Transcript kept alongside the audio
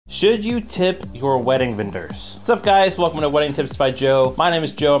Should you tip your wedding vendors? What's up guys, welcome to Wedding Tips by Joe. My name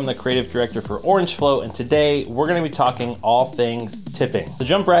is Joe, I'm the creative director for Orange Flow, and today we're gonna be talking all things tipping. To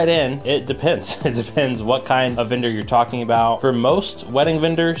jump right in, it depends. It depends what kind of vendor you're talking about. For most wedding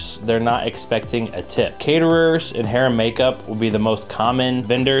vendors, they're not expecting a tip. Caterers and hair and makeup will be the most common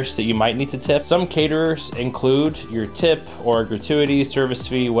vendors that you might need to tip. Some caterers include your tip or gratuity, service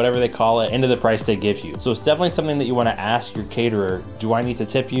fee, whatever they call it, into the price they give you. So it's definitely something that you wanna ask your caterer, do I need to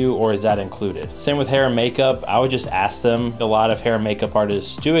tip you? Or is that included? Same with hair and makeup. I would just ask them. A lot of hair and makeup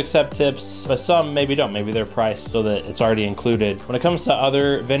artists do accept tips, but some maybe don't. Maybe they're priced so that it's already included. When it comes to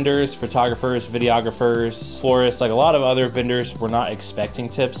other vendors, photographers, videographers, florists, like a lot of other vendors, we're not expecting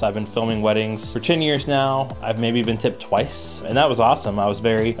tips. I've been filming weddings for 10 years now. I've maybe been tipped twice, and that was awesome. I was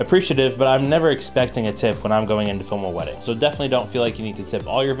very appreciative, but I'm never expecting a tip when I'm going in to film a wedding. So definitely don't feel like you need to tip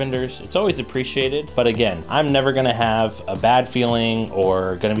all your vendors. It's always appreciated, but again, I'm never gonna have a bad feeling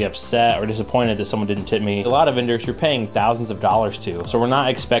or gonna be upset or disappointed that someone didn't tip me. A lot of vendors you're paying thousands of dollars to, so we're not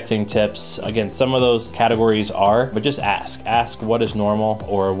expecting tips. Again, some of those categories are, but just ask what is normal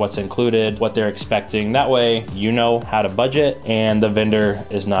or what's included, what they're expecting. That way you know how to budget and the vendor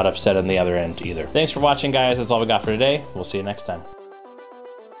is not upset on the other end either. Thanks for watching guys, that's all we got for today. We'll see you next time.